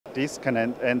This can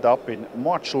end up in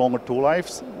much longer tool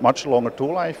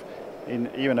life, in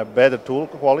even a better tool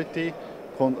quality,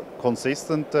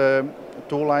 consistent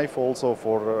tool life also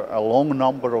for a long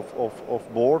number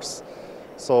of bores.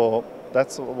 So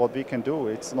that's what we can do.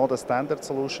 It's not a standard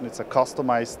solution, it's a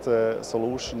customized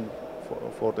solution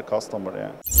for the customer.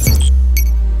 Yeah.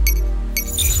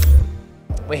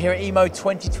 We're here at EMO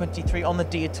 2023 on the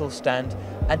DIATOOL stand,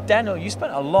 and Daniel, you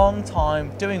spent a long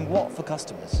time doing what for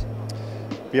customers?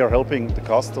 We are helping the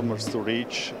customers to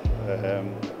reach,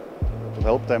 to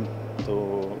help them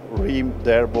to ream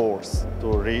their bores, to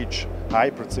reach high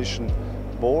precision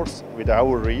bores with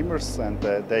our reamers, and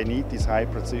they need these high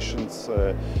precisions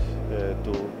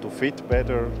to fit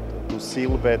better, to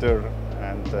seal better,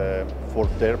 and for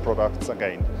their products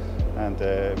again. And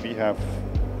we have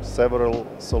several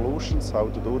solutions how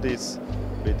to do this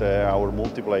with our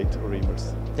multi-blade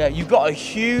reamers. Yeah, you've got a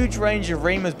huge range of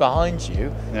reamers behind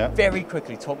you. Yeah. Very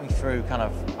quickly, talk me through kind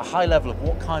of a high level of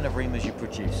what kind of reamers you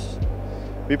produce.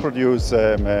 We produce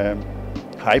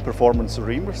high performance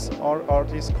reamers, are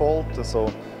these called.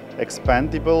 So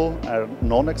expandable and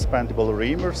non-expandable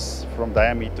reamers from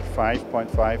diameter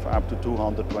 5.5 up to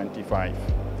 225.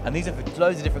 And these are for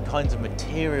loads of different kinds of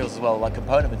materials as well, like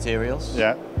component materials.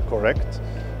 Yeah, correct.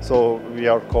 So we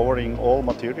are covering all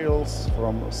materials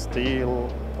from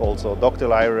steel, also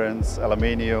ductile irons,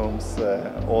 aluminiums,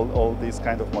 all these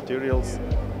kind of materials.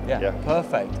 Yeah.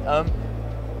 Perfect.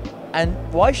 And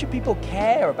why should people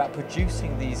care about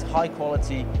producing these high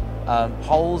quality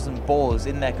holes and bores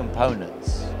in their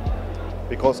components?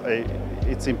 Because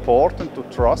it's important to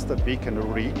trust that we can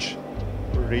reach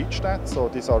that. So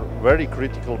these are very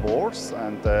critical bores,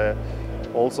 and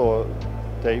also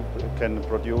they can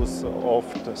produce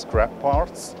oft scrap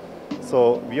parts.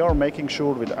 So we are making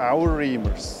sure with our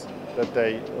reamers that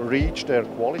they reach their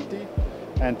quality,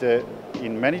 and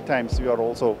in many times we are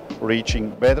also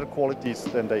reaching better qualities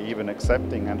than they even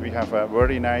accepting. And we have a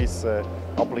very nice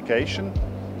application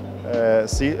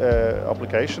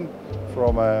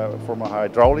from a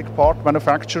hydraulic part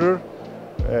manufacturer,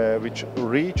 which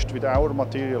reached with our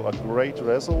material a great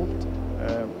result.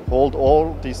 Hold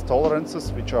all these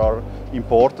tolerances which are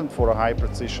important for a high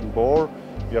precision bore.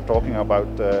 We are talking about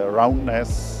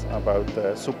roundness, about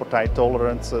super tight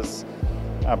tolerances,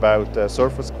 about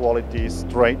surface quality,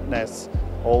 straightness.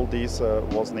 All this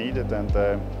was needed, and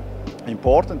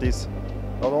important is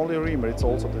not only a reamer, it's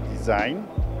also the design,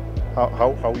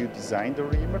 how you design the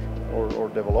reamer or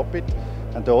develop it.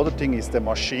 And the other thing is the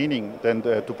machining, then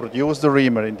to produce the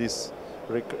reamer in these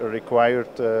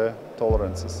required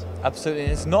tolerances. Absolutely,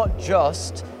 and it's not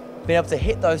just being able to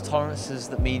hit those tolerances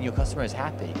that mean your customer is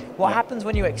happy. What happens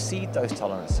when you exceed those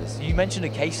tolerances? You mentioned a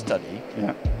case study.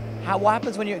 Yeah. What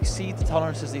happens when you exceed the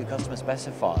tolerances that your customer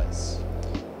specifies?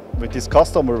 With this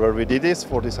customer, where we did this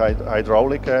for these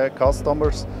hydraulic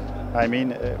customers, I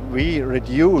mean, we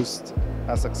reduced,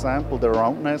 as example, the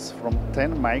roundness from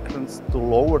 10 microns to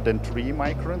lower than 3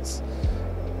 microns.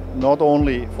 Not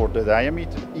only for the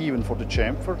diameter, even for the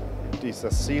chamfer. It is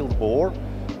a sealed bore,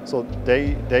 so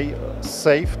they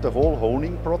saved the whole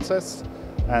honing process.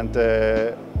 And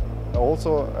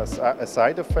also a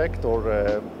side effect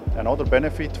or another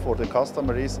benefit for the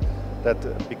customer is that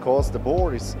because the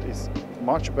bore is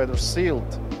much better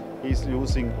sealed, he's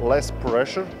using less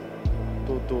pressure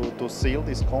to seal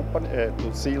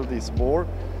this bore,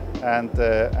 and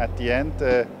at the end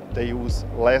they use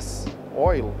less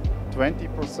oil,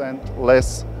 20%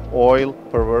 less oil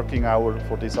per working hour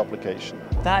for this application.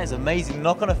 That is amazing.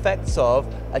 Knock-on effects of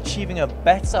achieving a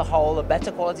better hole, a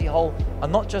better quality hole,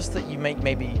 and not just that you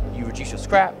maybe you reduce your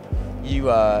scrap,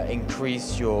 you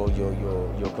increase your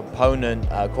component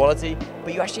quality,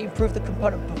 but you actually improve the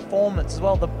component performance as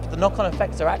well. The knock-on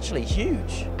effects are actually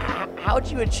huge. How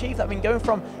do you achieve that? I mean, going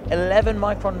from 11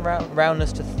 micron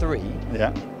roundness to 3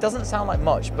 doesn't sound like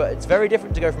much, but it's very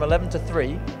different to go from 11 to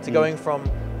 3 to going from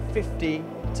 50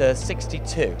 to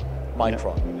 62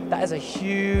 micron. Yeah. That is a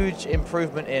huge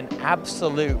improvement in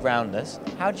absolute roundness.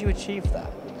 How do you achieve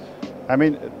that? I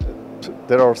mean,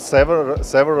 there are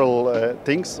several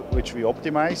things which we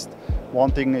optimized.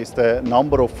 One thing is the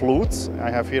number of flutes.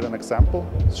 I have here an example.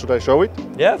 Should I show it?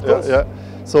 Yeah, of course. Yeah.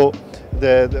 So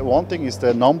the one thing is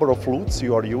the number of flutes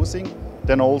you are using.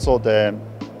 Then also the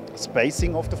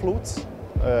spacing of the flutes.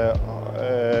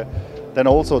 Then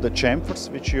also the chamfers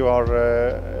which you are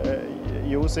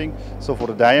using. So for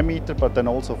the diameter, but then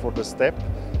also for the step,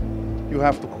 you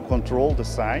have to control the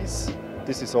size.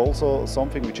 This is also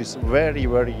something which is very,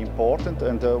 very important,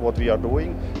 and what we are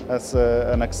doing as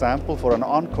an example for an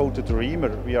uncoated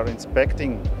reamer, we are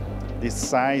inspecting this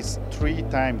size 3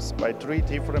 times by 3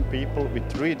 different people with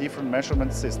 3 different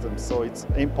measurement systems. So it's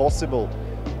impossible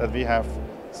that we have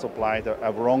supplied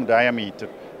a wrong diameter.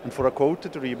 And for a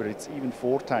coated reamer, it's even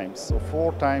 4 times. So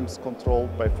 4 times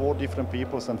controlled by 4 different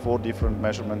people and 4 different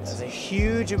measurements. There's a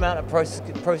huge amount of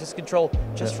process control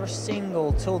just for a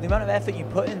single tool. The amount of effort you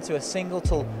put into a single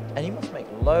tool, and you must make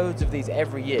loads of these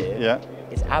every year. Yeah.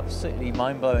 It's absolutely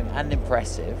mind-blowing and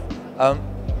impressive.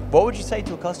 What would you say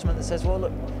to a customer that says, well,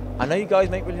 look, I know you guys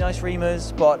make really nice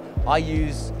reamers, but I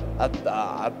use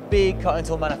a big cutting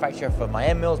tool manufacturer for my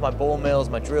end mills, my ball mills,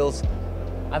 my drills.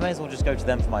 I may as well just go to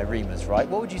them for my reamers, right?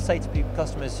 What would you say to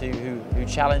customers who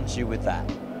challenge you with that?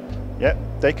 Yeah,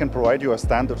 they can provide you a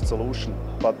standard solution,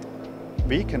 but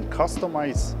we can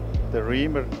customize the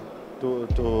reamer to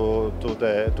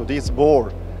this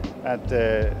bore, and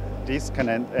this can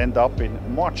end up in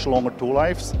much longer tool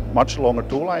life,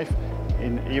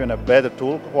 in even a better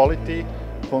tool quality,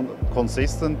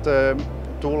 consistent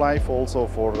tool life also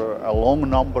for a long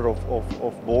number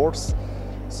of bores.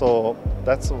 So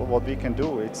that's what we can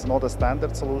do. It's not a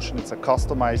standard solution, it's a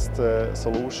customized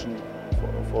solution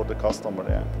for the customer.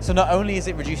 Yeah. So not only is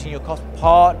it reducing your cost per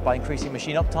part by increasing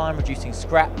machine uptime, reducing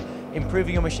scrap,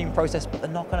 improving your machine process, but the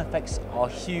knock-on effects are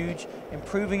huge,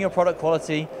 improving your product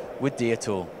quality with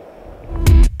DIATOOL.